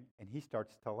praying, and he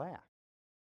starts to laugh.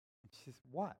 And she says,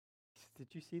 what? He says,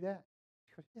 did you see that?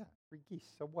 She goes, yeah, 3 geese.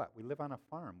 So what? We live on a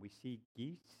farm. We see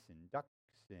geese and ducks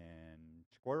and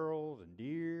squirrels and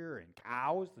deer and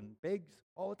cows and pigs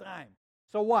all the time.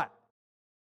 So what?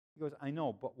 He goes, I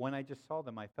know, but when I just saw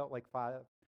them, I felt like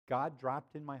God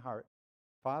dropped in my heart,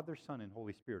 Father, Son, and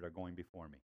Holy Spirit are going before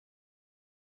me.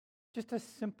 Just a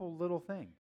simple little thing.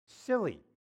 Silly.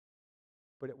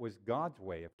 But it was God's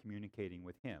way of communicating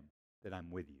with him that I'm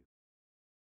with you.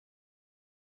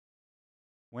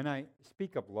 When I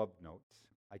speak of love notes,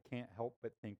 I can't help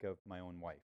but think of my own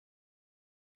wife.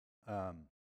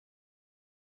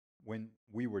 When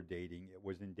we were dating, it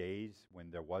was in days when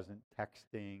there wasn't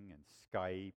texting and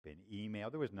Skype and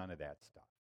email. There was none of that stuff.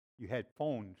 You had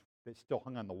phones that still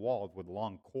hung on the walls with a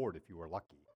long cord if you were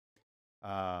lucky.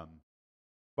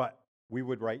 But we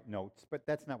would write notes, but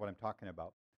that's not what I'm talking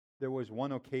about. There was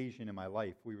one occasion in my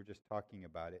life, we were just talking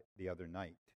about it the other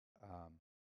night.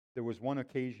 There was one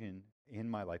occasion in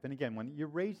my life, and again, when you're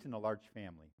raised in a large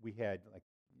family, we had, like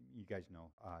you guys know,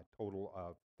 a total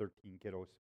of 13 kiddos.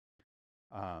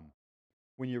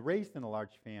 When you're raised in a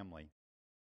large family,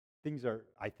 things are,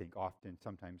 I think, often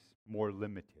sometimes more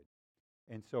limited.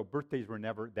 And so birthdays were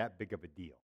never that big of a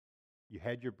deal. You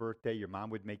had your birthday, your mom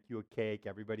would make you a cake,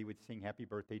 everybody would sing happy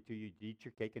birthday to you, you'd eat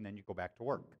your cake, and then you go back to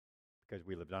work. Because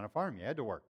we lived on a farm, you had to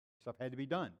work. Stuff had to be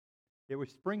done. It was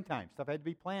springtime, stuff had to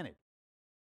be planted.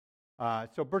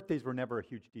 So birthdays were never a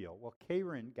huge deal. Well,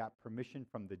 Karen got permission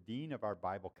from the dean of our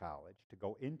Bible college to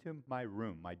go into my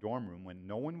room, my dorm room, when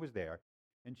no one was there,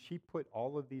 and she put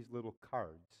all of these little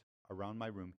cards around my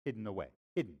room hidden away.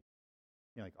 Hidden.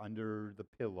 You know, like under the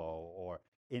pillow or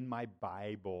in my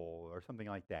Bible or something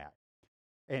like that.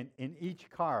 And in each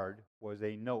card was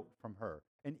a note from her.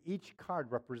 And each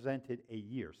card represented a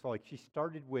year. So like she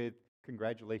started with,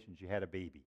 congratulations, you had a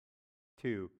baby,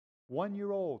 to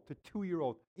 1-year-old, to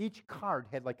 2-year-old. Each card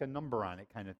had like a number on it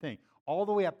kind of thing, all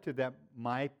the way up to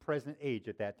my present age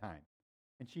at that time.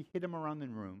 And she hid them around the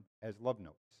room as love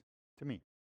notes to me.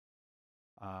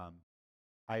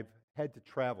 I've had to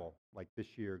travel, like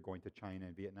this year, going to China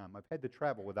and Vietnam. I've had to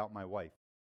travel without my wife.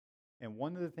 And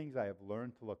one of the things I have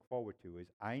learned to look forward to is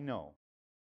I know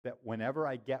that whenever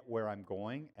I get where I'm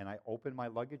going and I open my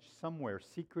luggage, somewhere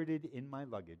secreted in my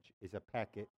luggage is a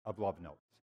packet of love notes.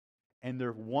 And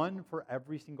there's one for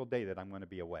every single day that I'm going to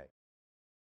be away.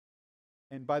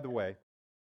 And by the way,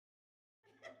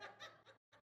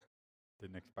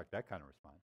 didn't expect that kind of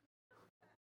response.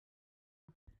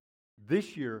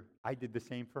 This year, I did the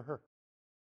same for her.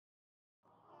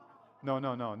 No.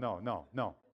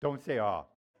 Don't say, oh.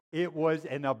 It was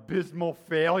an abysmal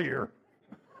failure.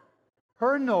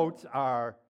 Her notes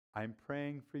are, I'm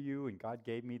praying for you, and God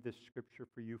gave me this scripture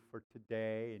for you for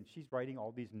today. And she's writing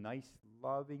all these nice,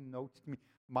 loving notes to me.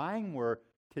 Mine were,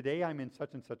 today I'm in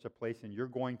such and such a place, and you're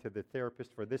going to the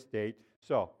therapist for this date,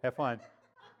 so have fun.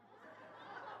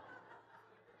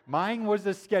 Mine was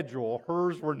a schedule.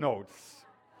 Hers were notes.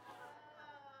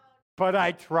 But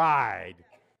I tried.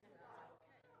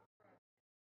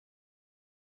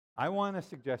 I want to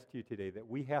suggest to you today that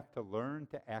we have to learn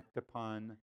to act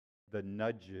upon the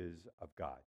nudges of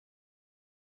God.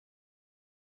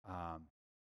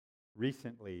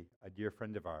 Recently, a dear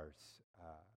friend of ours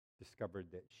discovered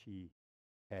that she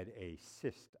had a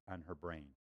cyst on her brain.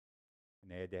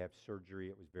 And they had to have surgery.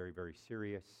 It was very, very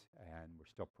serious, and we're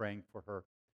still praying for her.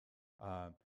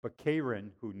 But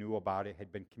Karen, who knew about it,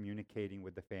 had been communicating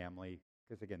with the family,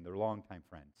 because again, they're longtime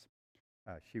friends.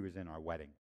 She was in our wedding.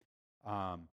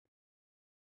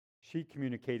 She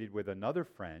communicated with another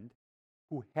friend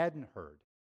who hadn't heard.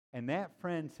 And that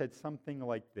friend said something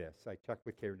like this. I checked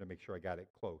with Karen to make sure I got it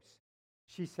close.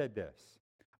 She said this,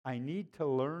 I need to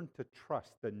learn to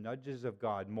trust the nudges of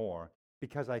God more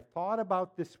because I thought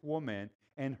about this woman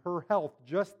and her health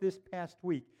just this past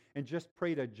week and just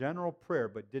prayed a general prayer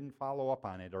but didn't follow up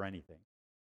on it or anything.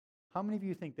 How many of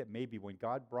you think that maybe when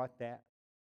God brought that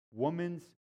woman's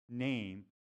name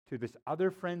to this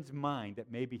other friend's mind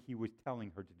that maybe he was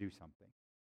telling her to do something.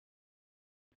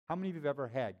 How many of you have ever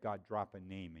had God drop a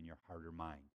name in your heart or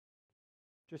mind?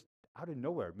 Just out of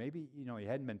nowhere. Maybe, you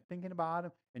hadn't been thinking about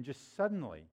him, and just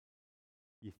suddenly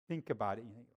you think about it and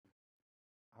you think,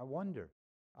 I wonder.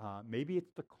 Maybe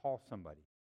it's to call somebody.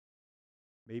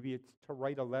 Maybe it's to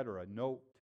write a letter, a note.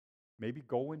 Maybe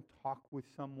go and talk with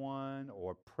someone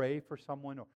or pray for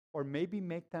someone, or maybe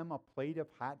make them a plate of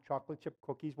hot chocolate chip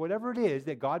cookies, whatever it is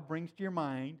that God brings to your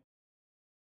mind.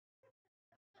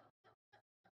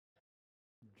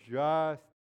 Just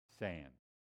saying.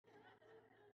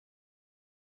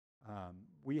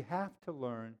 We have to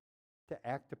learn to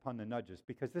act upon the nudges,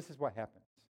 because this is what happens.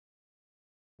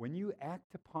 When you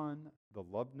act upon the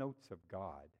love notes of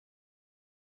God,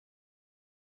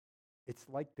 it's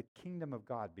like the kingdom of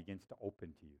God begins to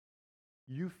open to you.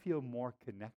 You feel more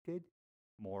connected,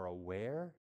 more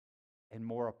aware, and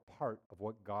more a part of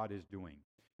what God is doing.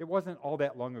 It wasn't all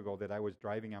that long ago that I was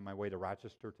driving on my way to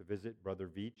Rochester to visit Brother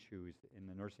Veach, who's in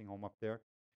the nursing home up there.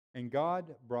 And God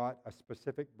brought a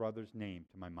specific brother's name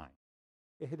to my mind.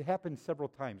 It had happened several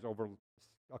times over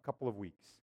a couple of weeks.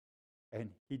 And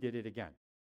he did it again.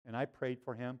 And I prayed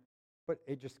for him, but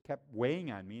it just kept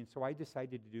weighing on me. And so I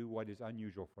decided to do what is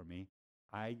unusual for me.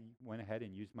 I went ahead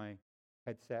and used my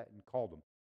headset and called him.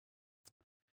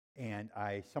 And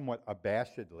I somewhat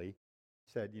abashedly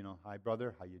said, hi,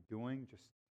 brother, how you doing?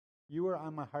 You were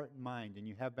on my heart and mind, and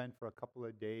you have been for a couple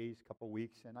of days, couple of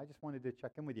weeks, and I just wanted to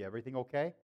check in with you. Everything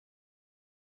okay?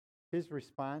 His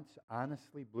response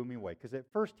honestly blew me away, because at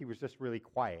first he was just really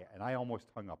quiet, and I almost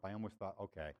hung up. I almost thought,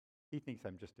 okay, he thinks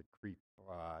I'm just a creep.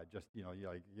 You're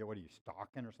like, what are you,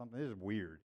 stalking or something? This is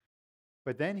weird.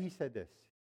 But then he said this.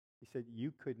 He said,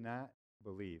 you could not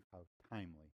believe how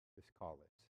timely this call is.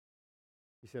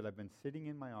 He said, I've been sitting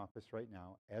in my office right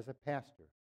now as a pastor,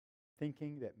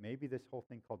 thinking that maybe this whole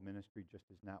thing called ministry just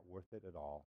is not worth it at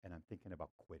all, and I'm thinking about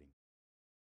quitting.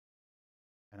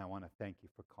 And I want to thank you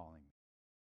for calling me.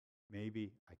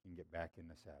 Maybe I can get back in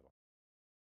the saddle.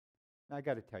 Now, I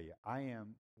got to tell you, I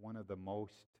am one of the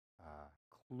most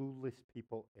clueless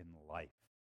people in life,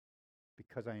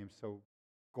 because I am so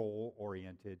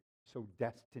goal-oriented, so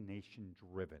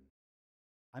destination-driven.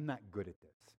 I'm not good at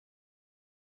this.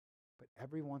 But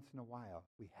every once in a while,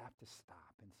 we have to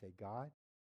stop and say, God,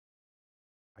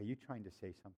 are you trying to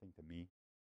say something to me?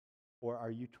 Or are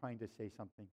you trying to say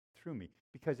something through me?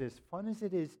 Because as fun as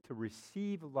it is to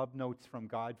receive love notes from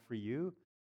God for you,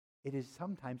 it is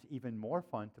sometimes even more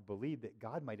fun to believe that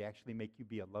God might actually make you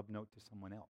be a love note to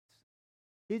someone else.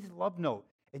 His love note,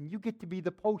 and you get to be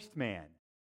the postman,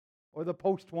 or the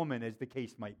postwoman, as the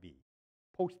case might be.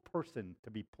 Postperson,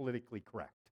 to be politically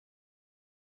correct.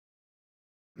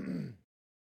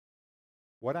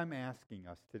 What I'm asking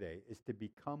us today is to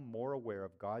become more aware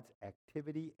of God's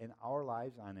activity in our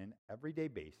lives on an everyday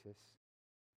basis,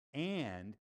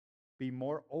 and be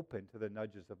more open to the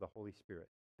nudges of the Holy Spirit,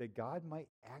 that God might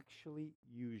actually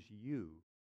use you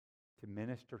to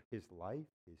minister his life,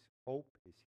 his hope,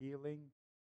 his healing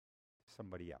to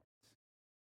somebody else.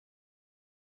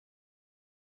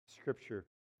 Scripture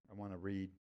I want to read.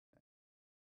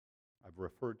 I've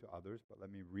referred to others, but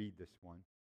let me read this one.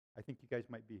 I think you guys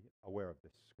might be aware of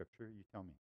this scripture. You tell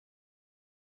me.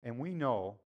 And we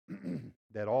know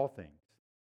that all things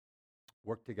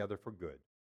work together for good,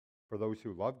 for those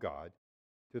who love God,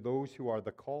 to those who are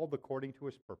the called according to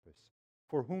his purpose.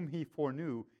 For whom he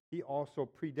foreknew, he also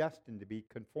predestined to be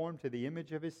conformed to the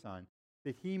image of his Son,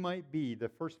 that he might be the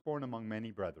firstborn among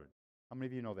many brethren. How many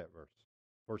of you know that verse?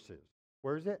 Verses.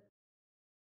 Where is it?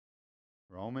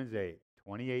 Romans 8,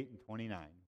 28 and 29.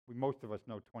 Most of us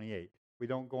know 28. We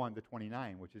don't go on to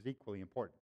 29, which is equally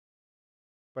important.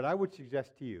 But I would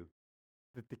suggest to you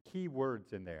that the key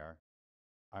words in there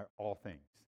are all things.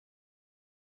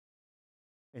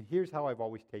 And here's how I've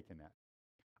always taken that.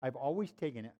 I've always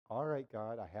taken it, all right,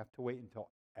 God, I have to wait until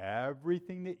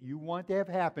everything that you want to have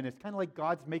happen. It's kind of like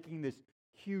God's making this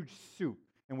huge soup,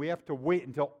 and we have to wait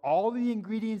until all the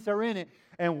ingredients are in it,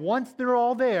 and once they're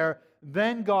all there,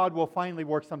 then God will finally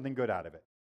work something good out of it.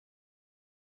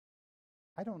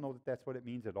 I don't know that that's what it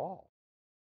means at all.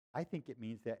 I think it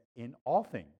means that in all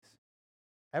things,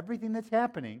 everything that's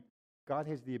happening, God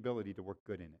has the ability to work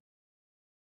good in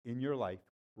it, in your life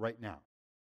right now.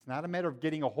 It's not a matter of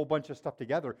getting a whole bunch of stuff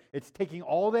together. It's taking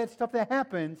all that stuff that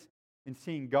happens and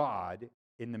seeing God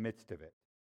in the midst of it.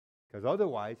 Because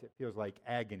otherwise, it feels like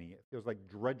agony. It feels like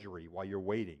drudgery while you're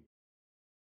waiting.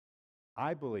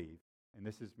 I believe, and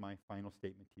this is my final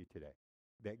statement to you today,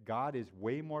 that God is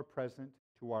way more present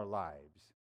to our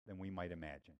lives than we might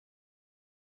imagine.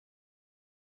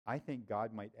 I think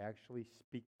God might actually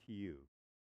speak to you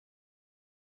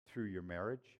through your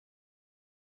marriage,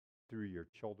 through your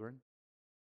children,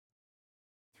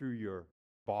 through your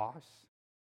boss,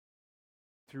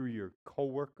 through your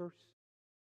coworkers,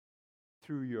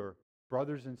 through your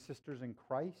brothers and sisters in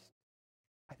Christ.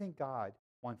 I think God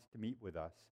wants to meet with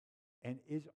us and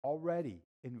is already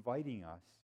inviting us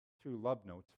through love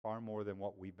notes far more than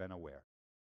what we've been aware.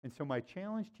 And so my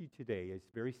challenge to you today is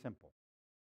very simple,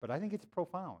 but I think it's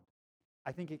profound.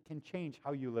 I think it can change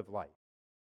how you live life.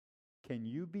 Can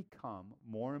you become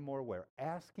more and more aware,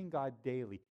 asking God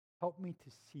daily, help me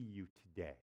to see you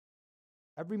today?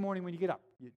 Every morning when you get up,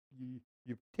 you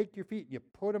take your feet and you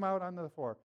put them out on the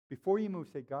floor. Before you move,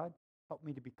 say, God, help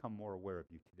me to become more aware of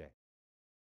you today.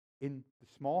 In the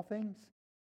small things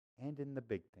and in the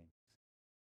big things.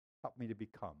 Help me to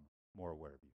become more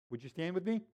aware of you. Would you stand with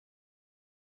me?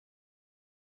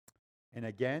 And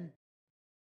again,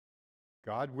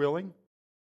 God willing,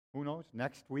 who knows,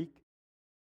 next week,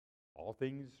 all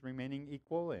things remaining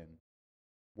equal and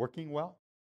working well,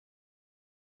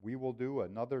 we will do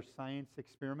another science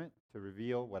experiment to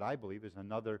reveal what I believe is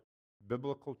another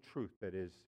biblical truth that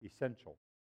is essential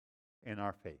in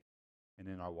our faith and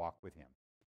in our walk with Him.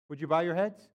 Would you bow your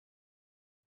heads?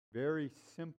 Very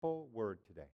simple word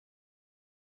today.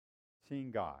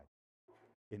 Seeing God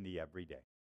in the everyday.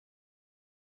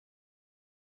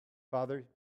 Father,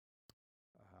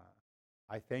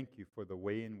 I thank you for the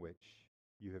way in which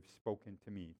you have spoken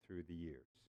to me through the years.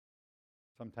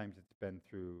 Sometimes it's been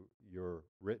through your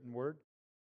written word,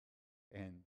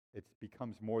 and it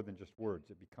becomes more than just words.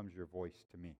 It becomes your voice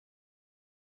to me.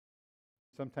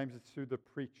 Sometimes it's through the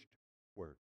preached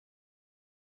word.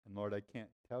 And Lord, I can't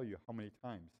tell you how many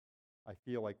times I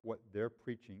feel like what they're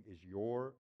preaching is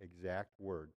your exact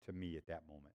word to me at that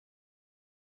moment.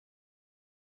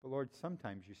 But Lord,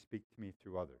 sometimes you speak to me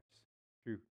through others,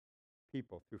 through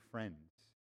people, through friends,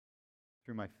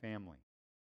 through my family,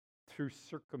 through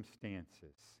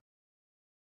circumstances.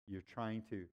 You're trying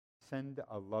to send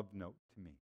a love note to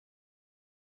me.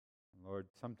 And Lord,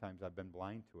 sometimes I've been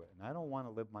blind to it, and I don't want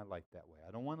to live my life that way.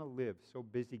 I don't want to live so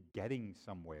busy getting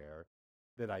somewhere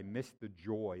that I miss the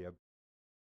joy of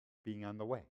being on the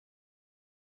way.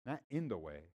 Not in the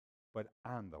way, but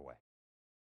on the way.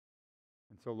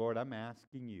 And so, Lord, I'm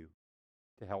asking you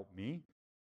to help me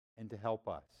and to help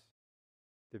us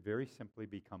to very simply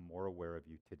become more aware of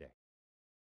you today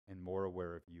and more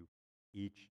aware of you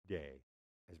each day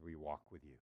as we walk with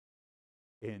you.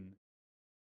 In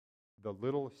the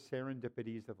little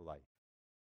serendipities of life,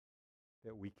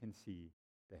 that we can see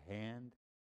the hand,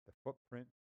 the footprint,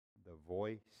 the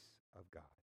voice of God.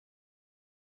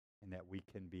 And that we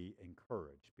can be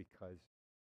encouraged because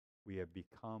we have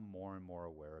become more and more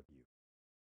aware of you.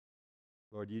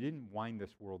 Lord, you didn't wind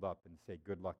this world up and say,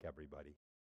 good luck, everybody.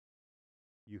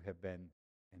 You have been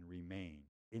and remain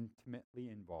intimately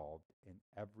involved in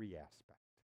every aspect.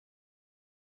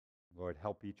 Lord,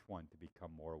 help each one to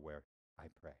become more aware, I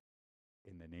pray.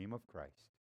 In the name of Christ,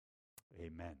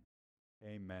 amen.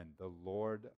 Amen. The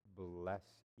Lord bless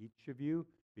each of you.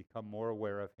 Become more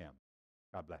aware of Him.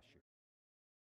 God bless you.